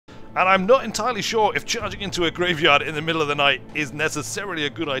and I'm not entirely sure if charging into a graveyard in the middle of the night is necessarily a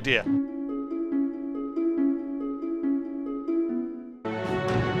good idea.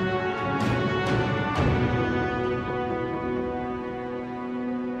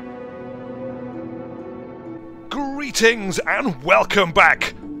 Greetings and welcome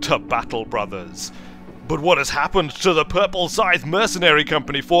back to Battle Brothers. But what has happened to the Purple Scythe Mercenary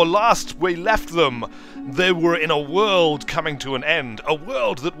Company? For last we left them, they were in a world coming to an end. A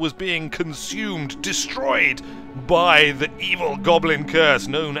world that was being consumed, destroyed by the evil Goblin curse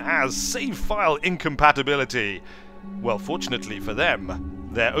known as Save File Incompatibility. Well, fortunately for them,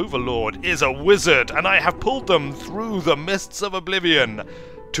 their overlord is a wizard, and I have pulled them through the mists of Oblivion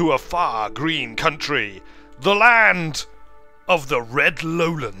to a far green country. The land of the Red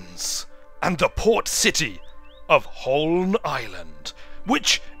Lowlands and the port city of Holn Island,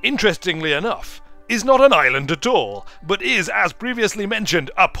 which, interestingly enough, is not an island at all, but is, as previously mentioned,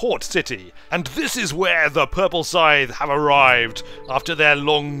 a port city. And this is where the Purple Scythe have arrived after their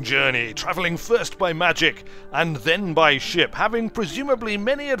long journey, travelling first by magic and then by ship, having presumably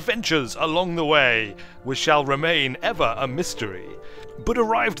many adventures along the way, which shall remain ever a mystery. But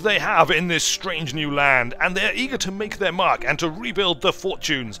arrived they have in this strange new land, and they're eager to make their mark and to rebuild the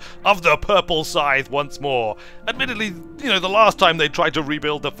fortunes of the Purple Scythe once more. Admittedly, the last time they tried to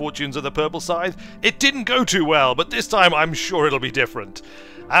rebuild the fortunes of the Purple Scythe, it didn't go too well, but this time I'm sure it'll be different.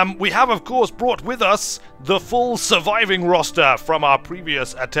 We have, of course, brought with us the full surviving roster from our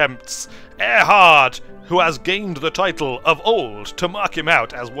previous attempts. Erhard, who has gained the title of Old to mark him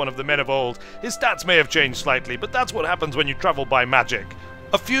out as one of the men of old. His stats may have changed slightly, but that's what happens when you travel by magic.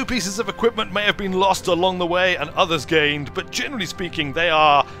 A few pieces of equipment may have been lost along the way and others gained, but generally speaking they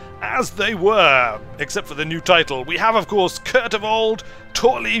are as they were, except for the new title. We have, of course, Kurt of Old,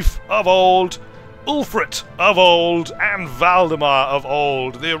 Torleif of Old, Ulfrit of Old, and Valdemar of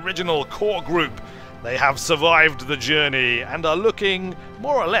Old, the original core group. They have survived the journey and are looking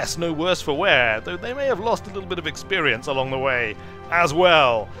more or less no worse for wear, though they may have lost a little bit of experience along the way as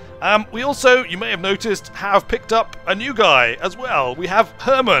well. We also, you may have noticed, have picked up a new guy as well. We have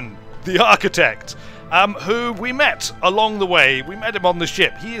Herman, the architect, who we met along the way. We met him on the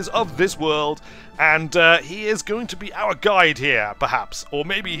ship. He is of this world, and he is going to be our guide here, perhaps. Or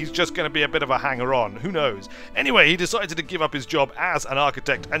maybe he's just going to be a bit of a hanger-on. Who knows? Anyway, he decided to give up his job as an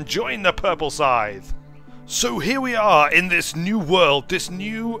architect and join the Purple Scythe. So here we are in this new world, this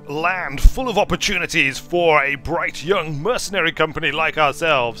new land full of opportunities for a bright young mercenary company like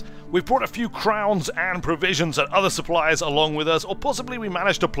ourselves. We've brought a few crowns and provisions and other supplies along with us, or possibly we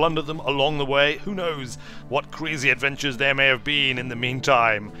managed to plunder them along the way. Who knows what crazy adventures there may have been in the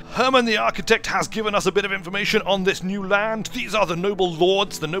meantime. Herman the architect has given us a bit of information on this new land. These are the noble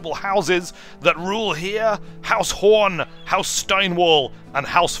lords, the noble houses that rule here. House Horn, House Steinwall, and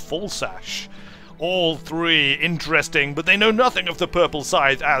House Fullsash. All three interesting, but they know nothing of the Purple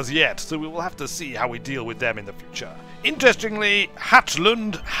Scythe as yet, so we will have to see how we deal with them in the future. Interestingly,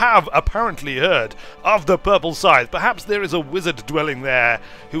 Hatlund have apparently heard of the Purple Scythe. Perhaps there is a wizard dwelling there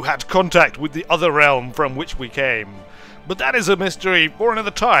who had contact with the other realm from which we came. But that is a mystery for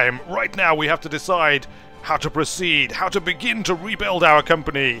another time. Right now we have to decide how to proceed, how to begin to rebuild our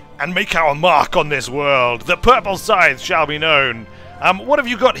company and make our mark on this world. The Purple Scythe shall be known. What have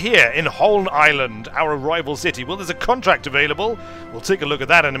you got here in Holn Island, our rival city? Well, there's a contract available. We'll take a look at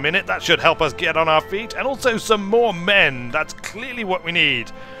that in a minute. That should help us get on our feet. And also some more men. That's clearly what we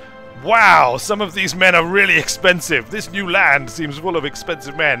need. Wow, some of these men are really expensive. This new land seems full of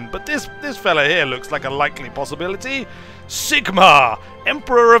expensive men. But this fella here looks like a likely possibility. Sigmar,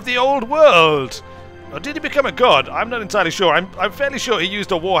 Emperor of the Old World. Or did he become a god? I'm not entirely sure. I'm fairly sure he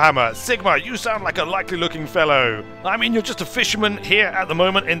used a warhammer. Sigmar, you sound like a likely-looking fellow. I mean, you're just a fisherman here at the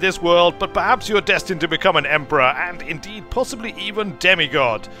moment in this world, but perhaps you're destined to become an emperor, and indeed possibly even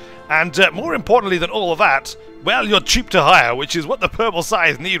demigod. And more importantly than all of that, well, you're cheap to hire, which is what the Purple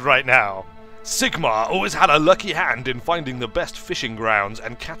Scythe need right now. Sigmar always had a lucky hand in finding the best fishing grounds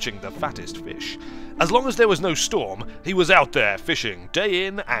and catching the fattest fish. As long as there was no storm, he was out there fishing day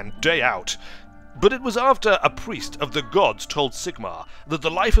in and day out. But it was after a priest of the gods told Sigmar that the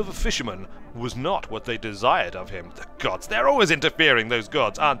life of a fisherman was not what they desired of him. The gods, they're always interfering, those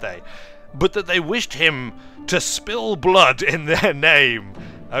gods, aren't they? But that they wished him to spill blood in their name.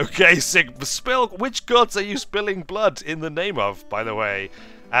 Okay, spill, which gods are you spilling blood in the name of, by the way?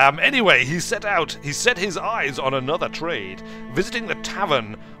 Anyway, he set his eyes on another trade. Visiting the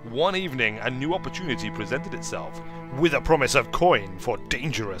tavern one evening, a new opportunity presented itself, with a promise of coin for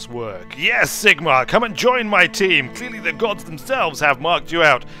dangerous work. Yes, Sigmar, come and join my team. Clearly the gods themselves have marked you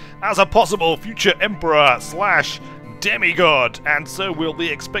out as a possible future emperor / demigod, and so we'll be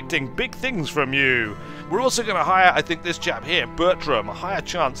expecting big things from you. We're also going to hire, I think, this chap here, Bertram, a higher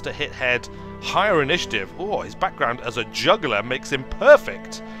chance to hit head, higher initiative. Oh, his background as a juggler makes him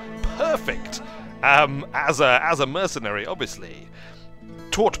perfect. Perfect. As a mercenary, obviously.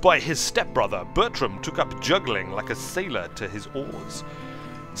 Taught by his stepbrother, Bertram took up juggling like a sailor to his oars.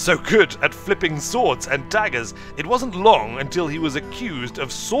 So good at flipping swords and daggers, it wasn't long until he was accused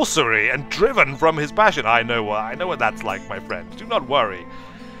of sorcery and driven from his passion. I know what that's like, my friend. Do not worry.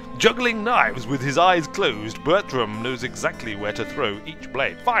 Juggling knives with his eyes closed, Bertram knows exactly where to throw each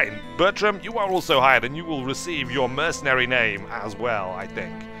blade. Fine, Bertram, you are also hired, and you will receive your mercenary name as well, I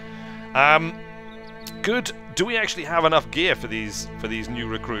think. Good. Do we actually have enough gear for these new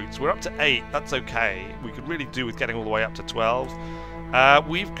recruits? We're up to 8. That's okay. We could really do with getting all the way up to 12.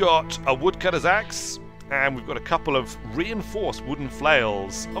 We've got a woodcutter's axe, and we've got a couple of reinforced wooden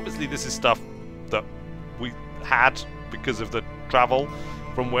flails. Obviously, this is stuff that we had because of the travel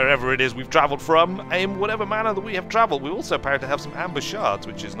from wherever it is we've travelled from, in whatever manner that we have travelled. We also apparently have some amber shards,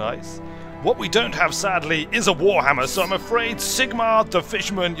 which is nice. What we don't have, sadly, is a warhammer, so I'm afraid, Sigmar the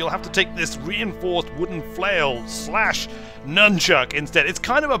Fisherman, you'll have to take this reinforced wooden flail / nunchuck instead. It's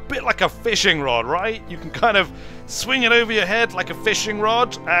kind of a bit like a fishing rod, right? You can kind of swing it over your head like a fishing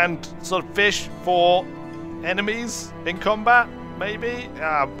rod and sort of fish for enemies in combat, maybe?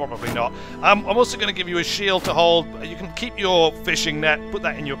 Probably not. I'm also going to give you a shield to hold. You can keep your fishing net, put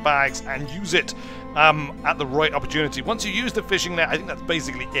that in your bags, and use it at the right opportunity. Once you use the fishing net, I think that's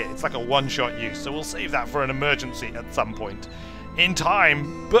basically it. It's like a one-shot use, so we'll save that for an emergency at some point in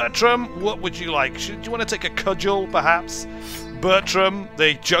time. Bertram, what would you like? Do you want to take a cudgel, perhaps? Bertram,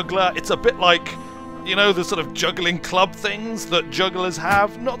 the juggler. It's a bit like, you know, the sort of juggling club things that jugglers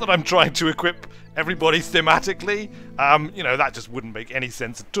have. Not that I'm trying to equip everybody thematically. You know, that just wouldn't make any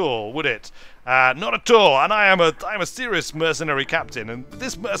sense at all, would it? Not at all. And I am a serious mercenary captain, and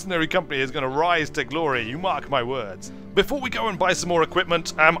this mercenary company is going to rise to glory. You mark my words. Before we go and buy some more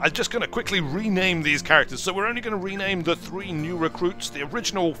equipment, I'm just going to quickly rename these characters. So we're only going to rename the 3 new recruits. The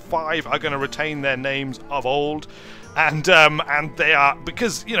original 5 are going to retain their names of old. And they are,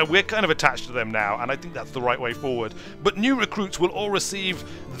 because, you know, we're kind of attached to them now, and I think that's the right way forward. But new recruits will all receive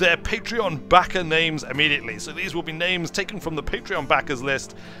their Patreon backer names immediately. So these will be names taken from the Patreon backers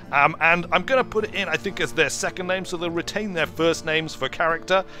list, and I'm going to put it in, I think, as their second name, so they'll retain their first names for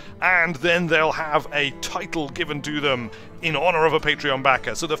character, and then they'll have a title given to them in honor of a Patreon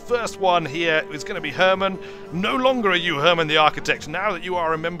backer. So the first one here is going to be Herman. No longer are you Herman the Architect. Now that you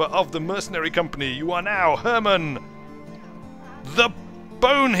are a member of the Mercenary Company, you are now Herman the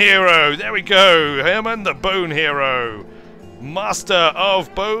Bone Hero. There we go. Herman the Bone Hero. Master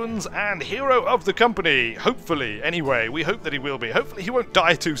of Bones and hero of the company. Hopefully, anyway. We hope that he will be. Hopefully he won't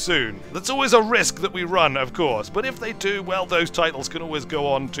die too soon. That's always a risk that we run, of course. But if they do, well, those titles can always go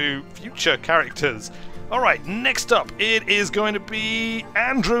on to future characters. Alright, next up, it is going to be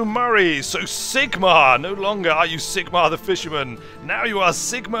Andrew Murray. So Sigmar. No longer are you Sigmar the Fisherman. Now you are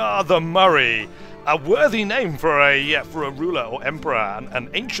Sigmar the Murray. A worthy name for a ruler or emperor, an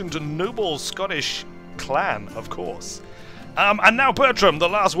ancient and noble Scottish clan, of course. And now Bertram, the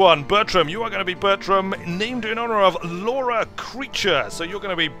last one. Bertram, you are going to be Bertram, named in honor of Laura Creature. So you're going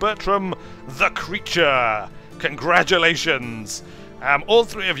to be Bertram the Creature. Congratulations. All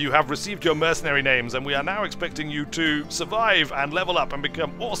 3 of you have received your mercenary names, and we are now expecting you to survive and level up and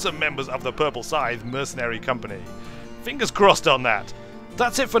become awesome members of the Purple Scythe Mercenary Company. Fingers crossed on that.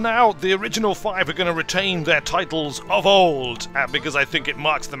 That's it for now. The original 5 are going to retain their titles of old, because I think it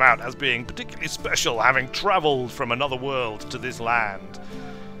marks them out as being particularly special, having travelled from another world to this land.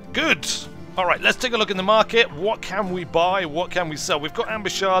 Good. Alright, let's take a look in the market. What can we buy? What can we sell? We've got amber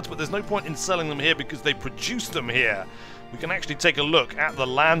shards, but there's no point in selling them here because they produce them here. We can actually take a look at the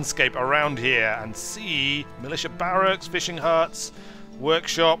landscape around here and see militia barracks, fishing huts,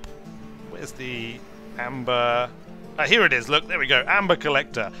 workshop. Where's the amber? Here it is, look, there we go, Amber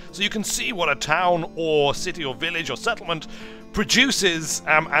Collector. So you can see what a town or city or village or settlement produces,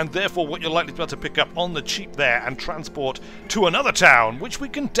 and therefore what you're likely to be able to pick up on the cheap there and transport to another town, which we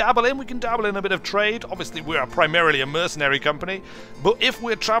can dabble in. We can dabble in a bit of trade. Obviously, we are primarily a mercenary company, but if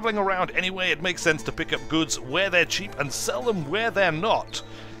we're traveling around anyway, it makes sense to pick up goods where they're cheap and sell them where they're not.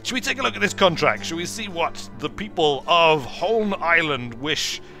 Should we take a look at this contract? Should we see what the people of Holm Island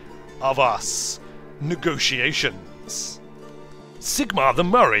wish of us? Negotiations. Sigmar the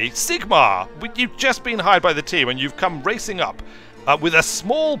Murray. Sigmar! You've just been hired by the team and you've come racing up with a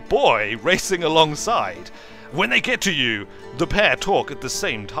small boy racing alongside. When they get to you, the pair talk at the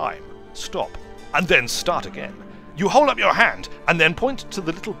same time. Stop. And then start again. You hold up your hand and then point to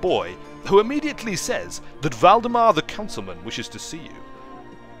the little boy who immediately says that Valdemar the Councilman wishes to see you.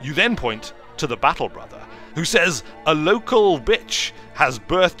 You then point to the Battle Brother, who says a local bitch has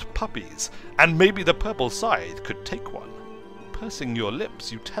birthed puppies, and maybe the Purple Scythe could take one. Pursing your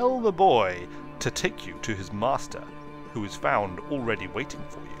lips, you tell the boy to take you to his master, who is found already waiting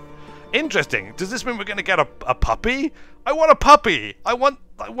for you. Interesting. Does this mean we're going to get a puppy? I want a puppy! I want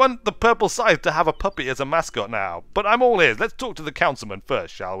the Purple Scythe to have a puppy as a mascot now. But I'm all ears. Let's talk to the councilman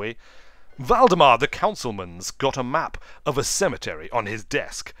first, shall we? Valdemar the Councilman's got a map of a cemetery on his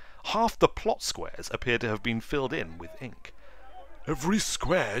desk. Half the plot squares appear to have been filled in with ink. Every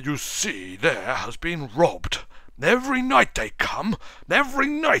square you see there has been robbed. Every night they come. Every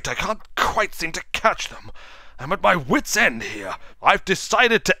night I can't quite seem to catch them. I'm at my wit's end here. I've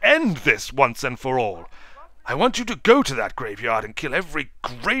decided to end this once and for all. I want you to go to that graveyard and kill every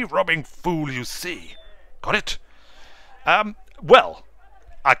grave-robbing fool you see. Got it? Well,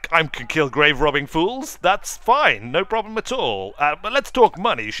 I can kill grave-robbing fools. That's fine. No problem at all. But let's talk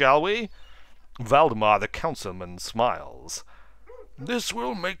money, shall we? Valdemar the Councilman smiles. This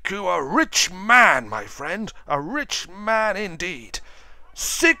will make you a rich man, my friend. A rich man indeed.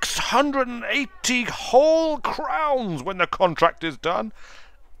 680 whole crowns when the contract is done.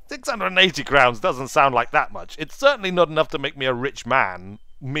 680 crowns doesn't sound like that much. It's certainly not enough to make me a rich man.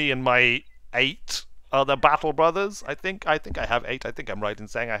 Me and my 8 other Battle Brothers. I think I have 8. I think I'm right in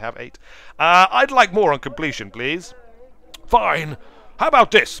saying I have 8. I'd like more on completion, please. Fine. How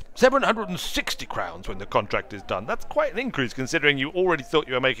about this? 760 crowns when the contract is done. That's quite an increase considering you already thought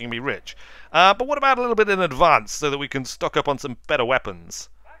you were making me rich. But what about a little bit in advance so that we can stock up on some better weapons?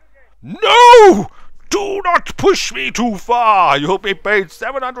 No! Do not push me too far! You'll be paid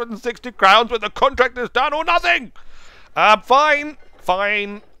 760 crowns when the contract is done or nothing! Fine.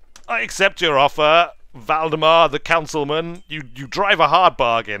 I accept your offer, Valdemar the Councilman. You drive a hard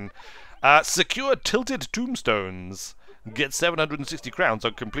bargain. Secure tilted tombstones. Get 760 crowns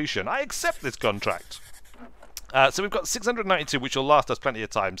on completion. I accept this contract. So we've got 692, which will last us plenty of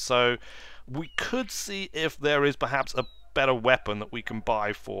time. So we could see if there is perhaps a better weapon that we can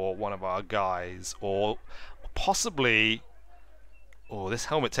buy for one of our guys. Or possibly... Oh, this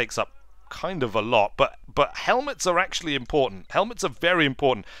helmet takes up kind of a lot. But helmets are actually important. Helmets are very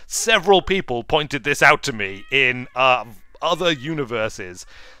important. Several people pointed this out to me in... other universes.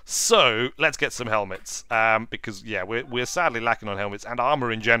 So let's get some helmets, because yeah, we're sadly lacking on helmets and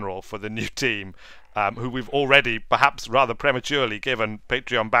armor in general for the new team, who we've already, perhaps rather prematurely, given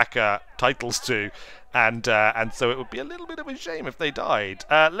Patreon backer titles to, and so it would be a little bit of a shame if they died.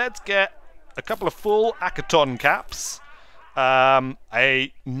 Let's get a couple of full Akaton caps,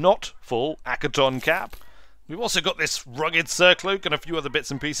 a not full Akaton cap. We've also got this rugged surcloak and a few other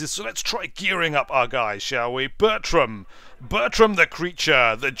bits and pieces, so let's try gearing up our guys, shall we? Bertram the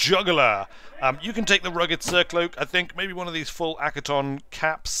creature, the juggler. You can take the rugged surcloak, I think, maybe one of these full Akaton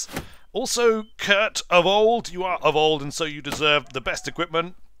caps. Also, Kurt of old, you are of old and so you deserve the best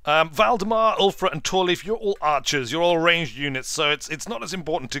equipment. Valdemar, Ulfra and Torleif, you're all archers, you're all ranged units, so it's not as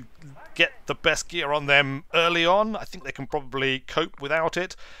important to get the best gear on them early on. I think they can probably cope without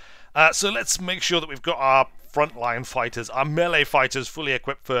it. So let's make sure that we've got our frontline fighters, our melee fighters fully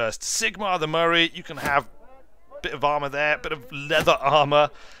equipped first. Sigmar the Murray, you can have a bit of armor there, a bit of leather armor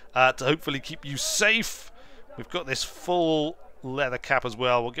to hopefully keep you safe. We've got this full leather cap as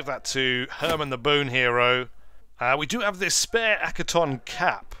well. We'll give that to Herman the Bone Hero. We do have this spare Akaton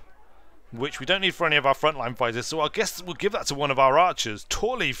cap, which we don't need for any of our frontline fighters, so I guess we'll give that to one of our archers.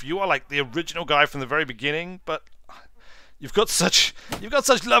 Torleif, you are like the original guy from the very beginning, but... You've got such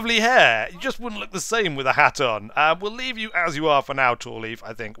lovely hair. You just wouldn't look the same with a hat on. We'll leave you as you are for now, Torleif,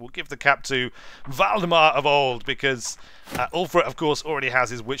 I think. We'll give the cap to Valdemar of old, because Ulfra, of course, already has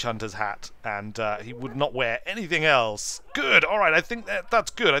his witch hunter's hat, and he would not wear anything else. Good. All right, I think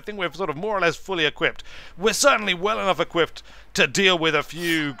that's good. I think we're sort of more or less fully equipped. We're certainly well enough equipped to deal with a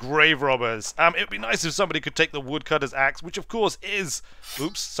few grave robbers. It would be nice if somebody could take the woodcutter's axe, which of course is...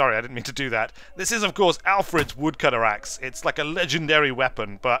 Oops, sorry, I didn't mean to do that. This is, of course, Alfred's woodcutter axe. It's like a legendary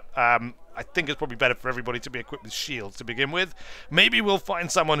weapon, but I think it's probably better for everybody to be equipped with shields to begin with. Maybe we'll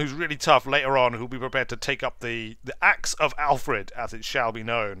find someone who's really tough later on who'll be prepared to take up the axe of Alfred, as it shall be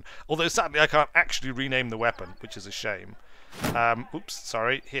known. Although, sadly, I can't actually rename the weapon, which is a shame. Oops,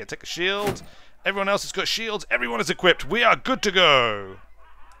 sorry. Here, take a shield. Everyone else has got shields. Everyone is equipped. We are good to go.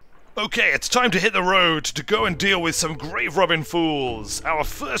 Okay, it's time to hit the road to go and deal with some grave-robbing fools. Our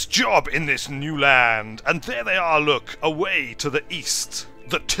first job in this new land. And there they are, look, away to the east.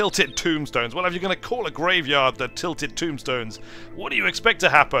 The tilted tombstones. Well, if you're going to call a graveyard the tilted tombstones, what do you expect to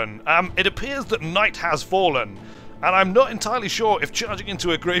happen? It appears that night has fallen. And I'm not entirely sure if charging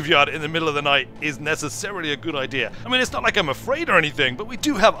into a graveyard in the middle of the night is necessarily a good idea. I mean, it's not like I'm afraid or anything, but we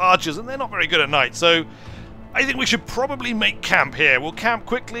do have archers and they're not very good at night, so I think we should probably make camp here. We'll camp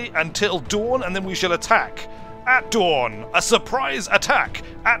quickly until dawn and then we shall attack. At dawn, a surprise attack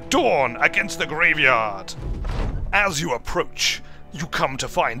at dawn against the graveyard. As you approach, you come to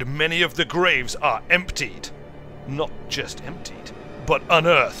find many of the graves are emptied. Not just emptied, but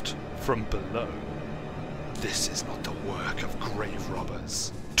unearthed from below. This is not the work of grave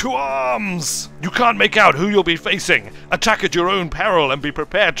robbers. To arms! You can't make out who you'll be facing. Attack at your own peril and be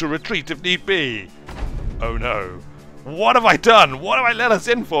prepared to retreat if need be. Oh no. What have I done? What have I let us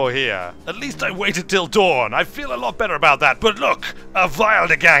in for here? At least I waited till dawn. I feel a lot better about that. But look, a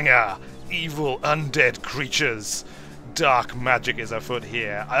Wilderganger. Evil undead creatures. Dark magic is afoot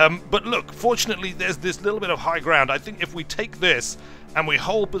here. But look, fortunately there's this little bit of high ground. I think if we take this and we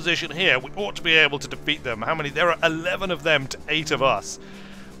hold position here, we ought to be able to defeat them. How many? There are 11 of them to 8 of us,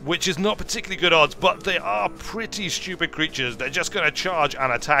 which is not particularly good odds, but they are pretty stupid creatures. They're just going to charge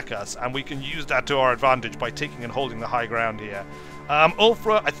and attack us, and we can use that to our advantage by taking and holding the high ground here.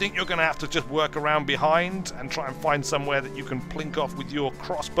 Ulfra, I think you're going to have to just work around behind and try and find somewhere that you can plink off with your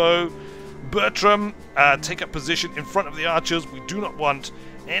crossbow. Bertram, take up position in front of the archers. We do not want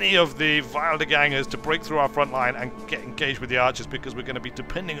any of the Wildergangers to break through our front line and get engaged with the archers because we're going to be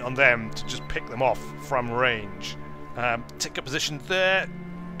depending on them to just pick them off from range. Take up position there.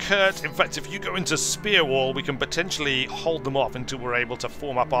 Kurt, in fact, if you go into spear wall, we can potentially hold them off until we're able to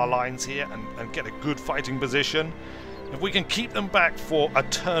form up our lines here and get a good fighting position. If we can keep them back for a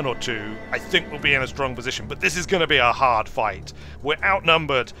turn or two, I think we'll be in a strong position. But this is going to be a hard fight. We're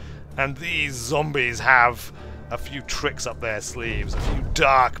outnumbered, and these zombies have a few tricks up their sleeves, a few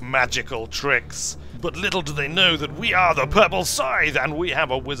dark magical tricks. But little do they know that we are the Purple Scythe, and we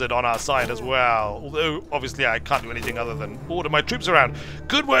have a wizard on our side as well. Although, obviously, I can't do anything other than order my troops around.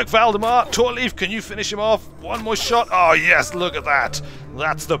 Good work, Valdemar. Torleaf, can you finish him off? One more shot. Oh, yes, look at that.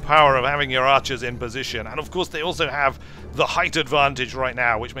 That's the power of having your archers in position. And, of course, they also have the height advantage right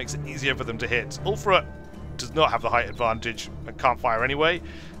now, which makes it easier for them to hit. Ulfra does not have the height advantage and can't fire anyway.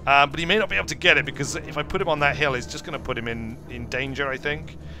 But he may not be able to get it, because if I put him on that hill, it's just going to put him in danger, I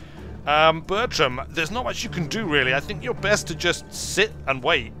think. Bertram, there's not much you can do, really. I think you're best to just sit and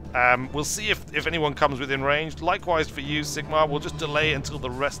wait. We'll see if anyone comes within range. Likewise for you, Sigmar. We'll just delay until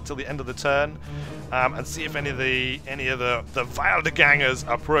the end of the turn, and see if any of the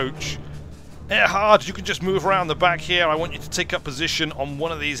Wildergangers approach. Erhard, you can just move around the back here. I want you to take up position on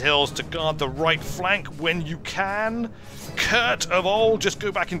one of these hills to guard the right flank when you can. Kurt of old, just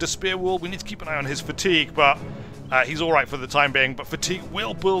go back into spear wall. We need to keep an eye on his fatigue, but he's alright for the time being. But fatigue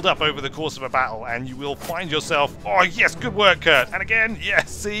will build up over the course of a battle, and you will find yourself... Oh, yes, good work, Kurt. And again, yes,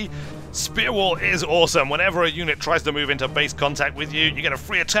 see? Spear wall is awesome. Whenever a unit tries to move into base contact with you, you get a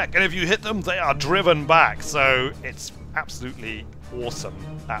free attack, and if you hit them, they are driven back. So it's absolutely awesome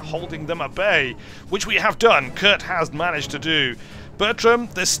at holding them at bay, which we have done. Kurt has managed to do. Bertram,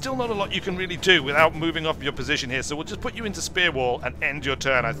 there's still not a lot you can really do without moving off your position here, so we'll just put you into spear wall and end your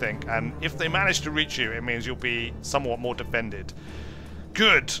turn, I think. And if they manage to reach you, it means you'll be somewhat more defended.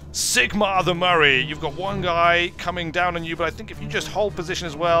 Good. Sigmar the Murray, you've got one guy coming down on you, but I think if you just hold position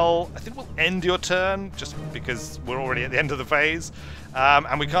as well, I think we'll end your turn, just because we're already at the end of the phase,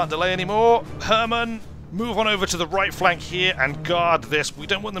 and we can't delay anymore. Herman, move on over to the right flank here and guard this. We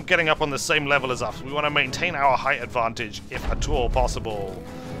don't want them getting up on the same level as us. We want to maintain our height advantage, if at all possible.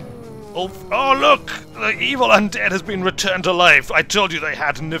 Oh, look! The evil undead has been returned to life. I told you they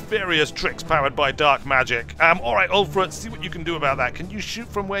had nefarious tricks powered by dark magic. Alright, Ulfra, see what you can do about that. Can you shoot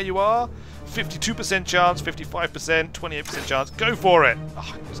from where you are? 52% chance, 55%, 28% chance. Go for it!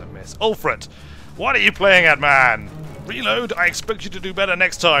 Oh, it was a miss. Ulfra, what are you playing at, man? Reload, I expect you to do better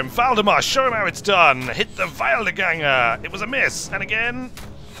next time. Valdemar, show him how it's done. Hit the Wilderganger. It was a miss. And again,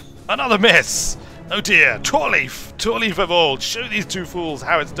 another miss. Oh dear. Torleaf. Torleaf of old. Show these two fools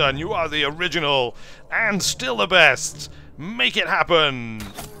how it's done. You are the original and still the best. Make it happen.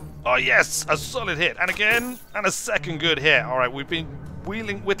 Oh yes, a solid hit. And again, and a second good hit. Alright, we've been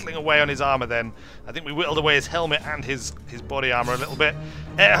whittling away on his armor then. I think we whittled away his helmet and his body armor a little bit.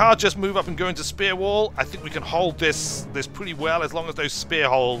 Erhard, just move up and go into spear wall. I think we can hold this pretty well as long as those spear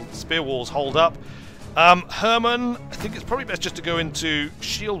walls hold up. Herman, I think it's probably best just to go into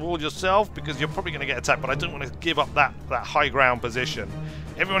shield wall yourself, because you're probably going to get attacked, but I don't want to give up that high ground position.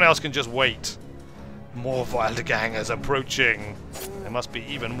 Everyone else can just wait. More Wildergangers approaching. There must be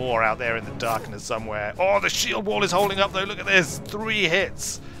even more out there in the darkness somewhere. Oh, the shield wall is holding up though. Look at this. 3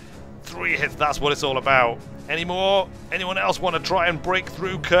 hits. 3 hits. That's what it's all about. Any more? Anyone else want to try and break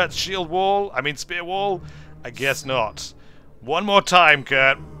through Kurt's shield wall? I mean spear wall? I guess not. One more time,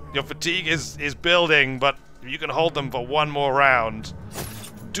 Kurt. Your fatigue is building, but you can hold them for one more round.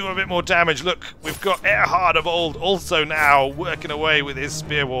 Do a bit more damage. Look, we've got Erhard of old also now working away with his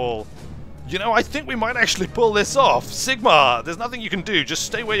spear wall. You know, I think we might actually pull this off. Sigmar, there's nothing you can do. Just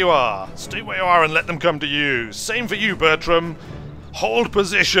stay where you are. Stay where you are and let them come to you. Same for you, Bertram. Hold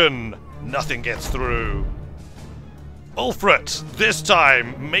position. Nothing gets through. Ulfred, this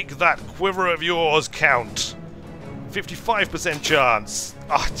time, make that quiver of yours count. 55% chance.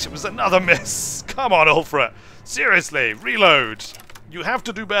 Ah, it was another miss. Come on, Ulfred. Seriously, reload. You have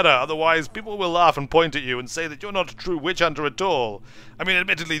to do better, otherwise people will laugh and point at you and say that you're not a true witch hunter at all. I mean,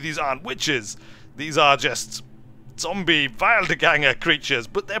 admittedly, these aren't witches. These are just zombie Wilderganger creatures,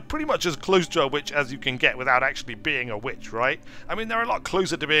 but they're pretty much as close to a witch as you can get without actually being a witch, right? I mean, they're a lot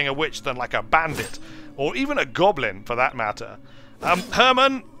closer to being a witch than like a bandit, or even a goblin, for that matter.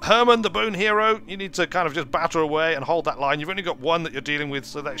 Herman, the bone hero, you need to kind of just batter away and hold that line. You've only got one that you're dealing with,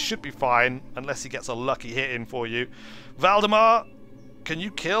 so that should be fine, unless he gets a lucky hit in for you. Valdemar, can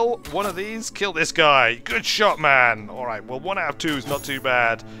you kill one of these? Kill this guy. Good shot, man. Alright, well, 1 out of 2 is not too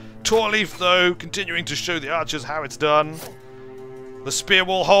bad. Torleaf, though, continuing to show the archers how it's done. The spear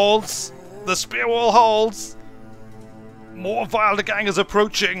wall holds. The spear wall holds. More Wildegangers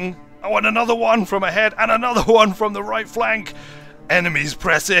approaching. Oh, and another one from ahead, and another one from the right flank. Enemies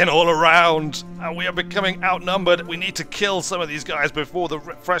press in all around, and we are becoming outnumbered. We need to kill some of these guys before the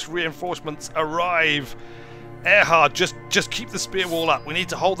fresh reinforcements arrive. Erhard, just keep the spear wall up. We need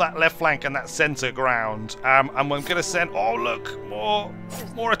to hold that left flank and that center ground. And I'm going to send... Oh, look!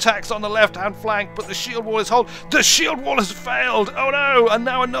 More attacks on the left-hand flank, but the shield wall is hold. The shield wall has failed! Oh, no! And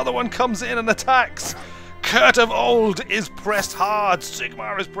now another one comes in and attacks. Kurt of Old is pressed hard.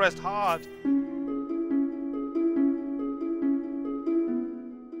 Sigmar is pressed hard.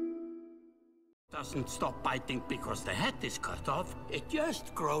 Doesn't stop biting because the head is cut off. It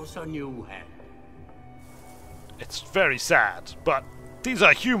just grows a new head. It's very sad, but these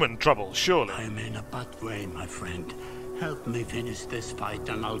are human troubles, surely. I'm in a bad way, my friend. Help me finish this fight,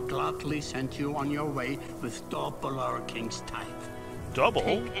 and I'll gladly send you on your way with double our king's tithe. Double?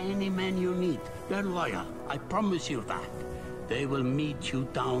 Take any men you need. They're loyal. I promise you that. They will meet you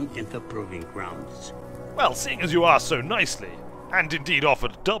down in the proving grounds. Well, seeing as you asked so nicely, and indeed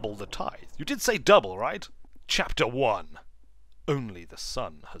offered double the tithe. You did say double, right? Chapter 1. Only the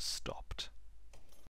sun has stopped.